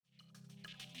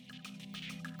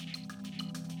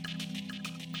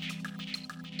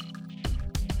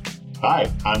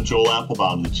Hi, I'm Joel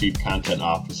Applebaum, the Chief Content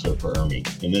Officer for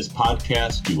IRMI. In this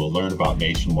podcast, you will learn about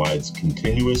Nationwide's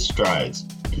continuous strides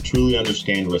to truly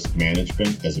understand risk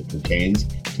management as it pertains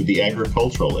to the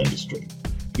agricultural industry.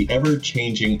 The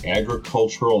ever-changing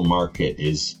agricultural market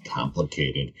is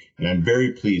complicated, and I'm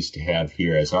very pleased to have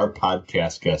here as our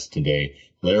podcast guest today,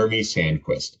 Laramie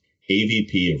Sandquist,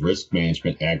 AVP of Risk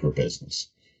Management Agribusiness.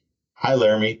 Hi,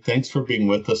 Laramie. Thanks for being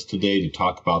with us today to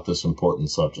talk about this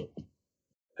important subject.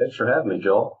 Thanks for having me,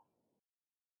 Joel.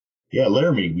 Yeah,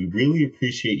 Laramie, we really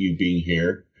appreciate you being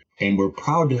here, and we're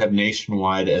proud to have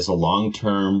Nationwide as a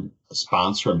long-term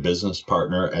sponsor and business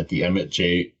partner at the Emmett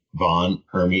J. Vaughn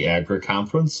IRMI Agri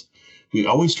Conference. We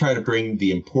always try to bring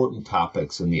the important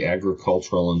topics in the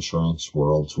agricultural insurance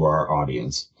world to our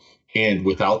audience. And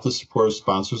without the support of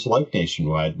sponsors like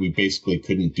Nationwide, we basically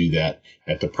couldn't do that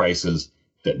at the prices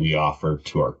that we offer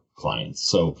to our clients.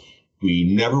 So we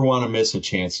never want to miss a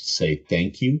chance to say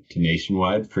thank you to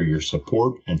Nationwide for your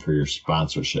support and for your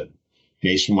sponsorship.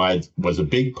 Nationwide was a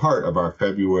big part of our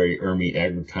February IRMI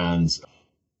AgriCons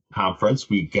conference.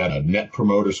 We got a net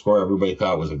promoter score. Everybody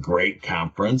thought it was a great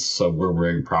conference, so we're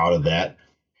very proud of that.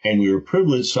 And we were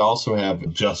privileged to also have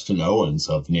Justin Owens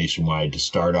of Nationwide to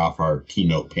start off our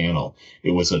keynote panel.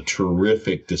 It was a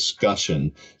terrific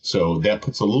discussion. So that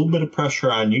puts a little bit of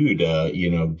pressure on you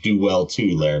to, do well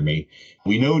too, Laramie.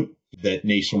 We know that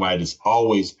Nationwide is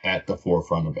always at the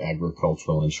forefront of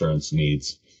agricultural insurance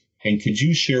needs. And could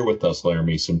you share with us,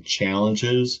 Laramie, some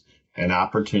challenges and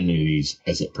opportunities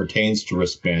as it pertains to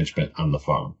risk management on the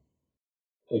farm?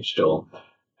 Thanks, Joel.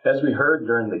 As we heard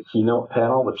during the keynote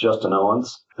panel with Justin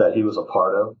Owens that he was a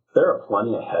part of, there are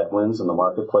plenty of headwinds in the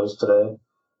marketplace today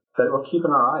that we're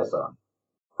keeping our eyes on.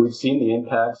 We've seen the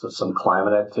impacts of some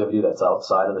climate activity that's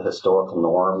outside of the historical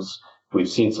norms. We've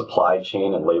seen supply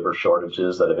chain and labor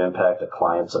shortages that have impacted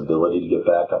clients' ability to get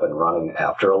back up and running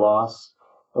after a loss.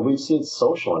 And we've seen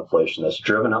social inflation that's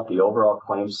driven up the overall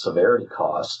claims severity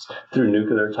costs through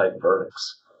nuclear-type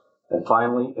verdicts. And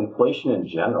finally, inflation in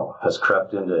general has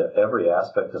crept into every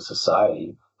aspect of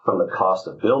society, from the cost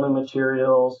of building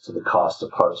materials to the cost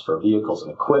of parts for vehicles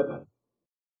and equipment.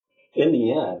 In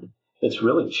the end, it's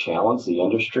really challenged the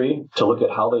industry to look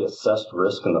at how they assessed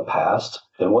risk in the past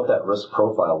and what that risk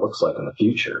profile looks like in the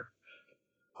future.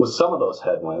 With some of those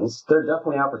headwinds, there are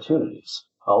definitely opportunities.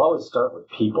 I'll always start with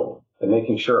people and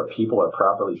making sure people are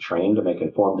properly trained to make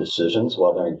informed decisions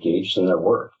while they're engaged in their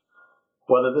work.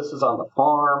 Whether this is on the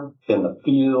farm, in the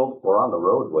field, or on the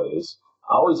roadways,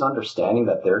 always understanding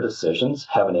that their decisions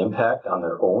have an impact on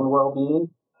their own well-being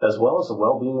as well as the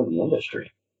well-being of the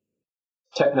industry.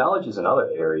 Technology is another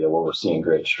area where we're seeing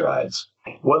great strides.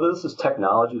 Whether this is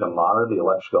technology to monitor the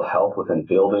electrical health within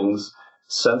buildings,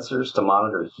 sensors to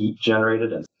monitor heat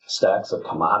generated in stacks of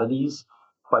commodities,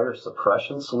 fire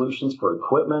suppression solutions for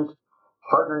equipment,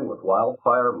 partnering with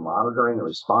wildfire monitoring and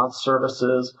response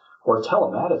services, or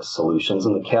telematics solutions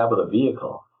in the cab of the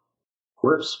vehicle.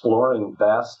 We're exploring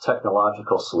vast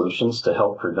technological solutions to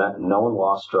help prevent known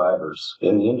lost drivers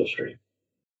in the industry.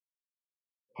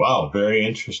 Wow, very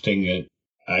interesting.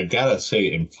 I've got to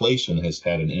say, inflation has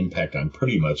had an impact on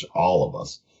pretty much all of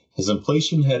us. Has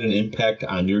inflation had an impact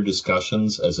on your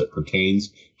discussions as it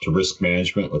pertains to risk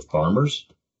management with farmers?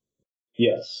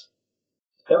 Yes.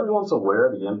 Everyone's aware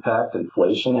of the impact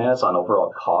inflation has on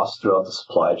overall costs throughout the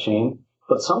supply chain,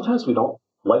 but sometimes we don't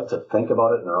like to think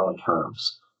about it in our own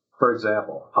terms. For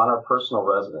example, on our personal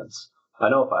residence, I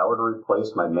know if I were to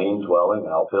replace my main dwelling and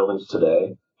outbuildings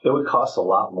today, it would cost a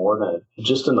lot more than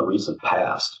just in the recent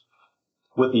past.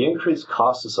 With the increased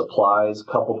cost of supplies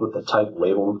coupled with the tight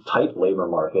labor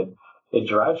market, it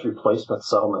drives replacement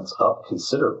settlements up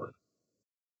considerably.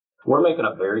 We're making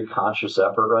a very conscious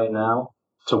effort right now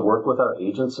to work with our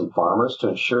agents and farmers to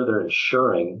ensure they're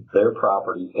insuring their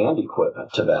property and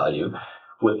equipment to value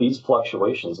with these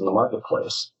fluctuations in the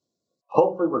marketplace.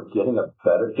 Hopefully we're getting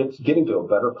to a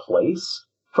better place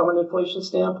from an inflation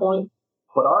standpoint,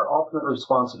 but our ultimate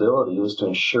responsibility is to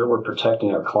ensure we're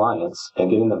protecting our clients and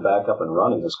getting them back up and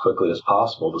running as quickly as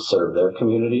possible to serve their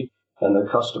community and their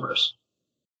customers.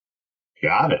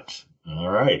 Got it. All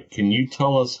right. Can you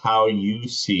tell us how you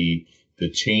see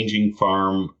the changing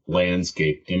farm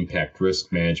landscape impact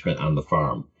risk management on the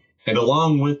farm? And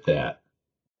along with that,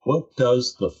 what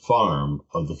does the farm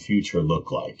of the future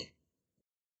look like?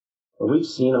 We've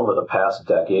seen over the past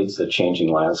decades the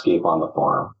changing landscape on the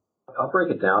farm. I'll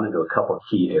break it down into a couple of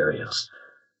key areas.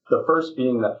 The first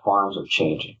being that farms are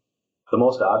changing. The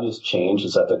most obvious change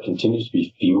is that there continues to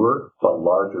be fewer but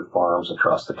larger farms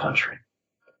across the country.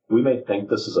 We may think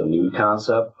this is a new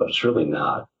concept, but it's really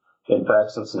not. In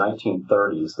fact, since the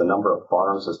 1930s, the number of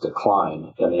farms has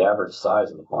declined and the average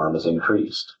size of the farm has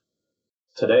increased.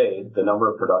 Today, the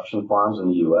number of production farms in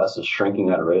the U.S. is shrinking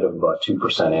at a rate of about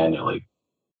 2% annually.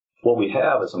 What we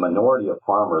have is a minority of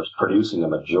farmers producing a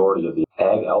majority of the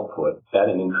ag output at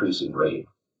an increasing rate.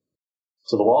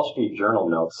 So the Wall Street Journal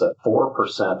notes that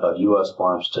 4% of U.S.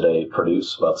 farms today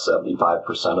produce about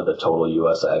 75% of the total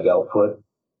U.S. ag output.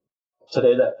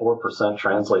 Today, that 4%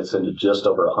 translates into just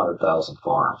over 100,000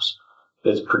 farms.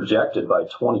 It's projected by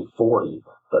 2040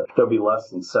 that there'll be less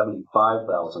than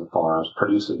 75,000 farms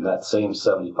producing that same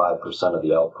 75% of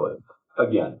the output.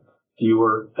 Again,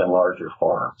 fewer and larger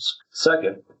farms.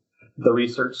 Second, the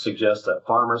research suggests that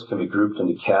farmers can be grouped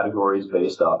into categories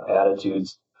based off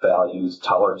attitudes, values,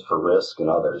 tolerance for risk, and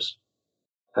others,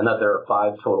 and that there are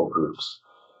 5 total groups.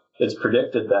 It's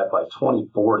predicted that by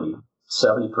 2040,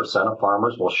 70% of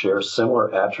farmers will share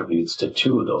similar attributes to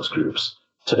 2 of those groups.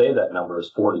 Today, that number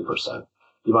is 40%.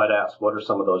 You might ask, what are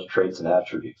some of those traits and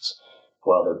attributes?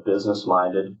 Well, they're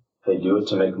business-minded. They do it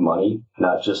to make money,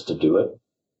 not just to do it.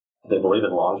 They believe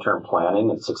in long-term planning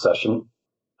and succession.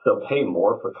 They'll pay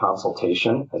more for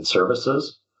consultation and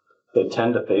services. They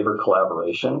tend to favor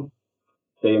collaboration.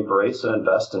 They embrace and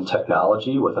invest in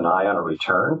technology with an eye on a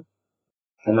return.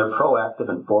 And they're proactive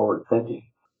and forward-thinking.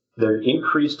 They're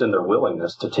increased in their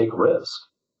willingness to take risks.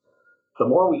 The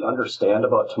more we understand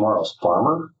about tomorrow's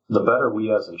farmer, the better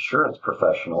we as insurance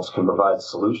professionals can provide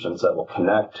solutions that will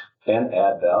connect and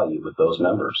add value with those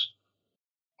members.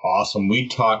 Awesome. We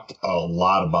talked a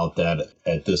lot about that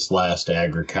at this last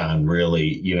AgriCon,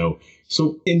 really,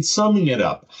 So in summing it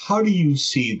up, how do you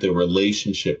see the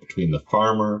relationship between the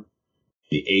farmer,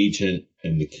 the agent,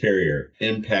 and the carrier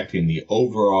impacting the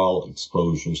overall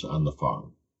exposures on the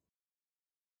farm?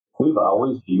 We've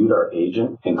always viewed our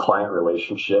agent and client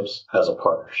relationships as a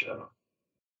partnership.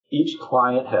 Each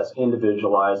client has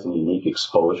individualized and unique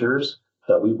exposures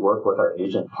that we work with our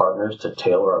agent partners to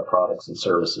tailor our products and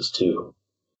services to.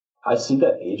 I see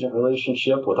that agent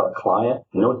relationship with our client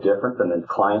no different than the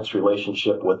client's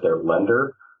relationship with their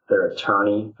lender, their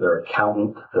attorney, their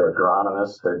accountant, their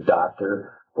agronomist, their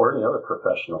doctor, or any other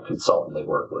professional consultant they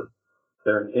work with.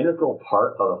 They're an integral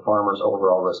part of the farmer's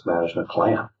overall risk management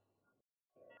plan.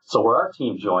 So where our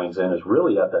team joins in is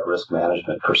really at that risk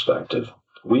management perspective.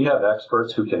 We have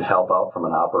experts who can help out from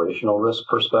an operational risk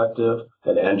perspective,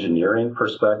 an engineering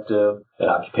perspective, an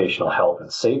occupational health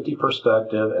and safety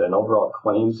perspective, and an overall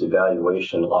claims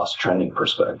evaluation loss trending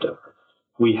perspective.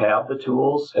 We have the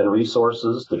tools and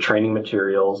resources, the training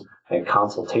materials, and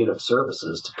consultative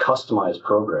services to customize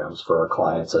programs for our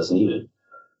clients as needed.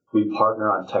 We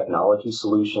partner on technology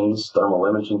solutions, thermal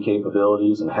imaging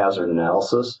capabilities, and hazard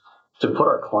analysis to put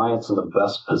our clients in the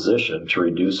best position to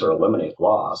reduce or eliminate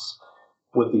loss,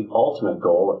 with the ultimate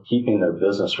goal of keeping their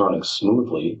business running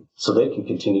smoothly so they can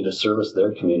continue to service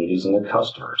their communities and their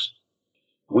customers.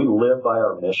 We live by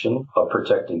our mission of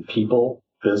protecting people,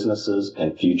 businesses,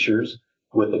 and futures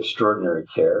with extraordinary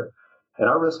care, and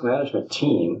our risk management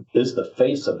team is the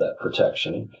face of that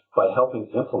protection by helping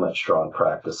implement strong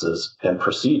practices and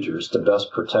procedures to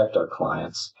best protect our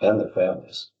clients and their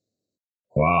families.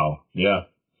 Wow. Yeah.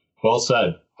 Well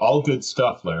said. All good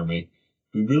stuff, Laramie.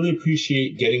 We really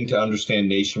appreciate getting to understand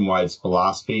Nationwide's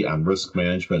philosophy on risk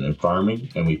management and farming,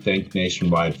 and we thank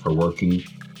Nationwide for working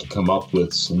to come up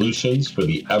with solutions for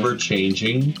the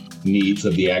ever-changing needs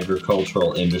of the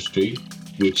agricultural industry,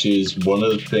 which is one of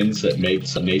the things that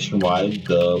makes Nationwide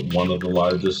one of the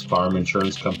largest farm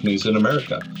insurance companies in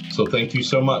America. So thank you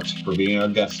so much for being our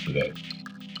guest today.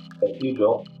 Thank you,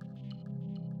 Joel.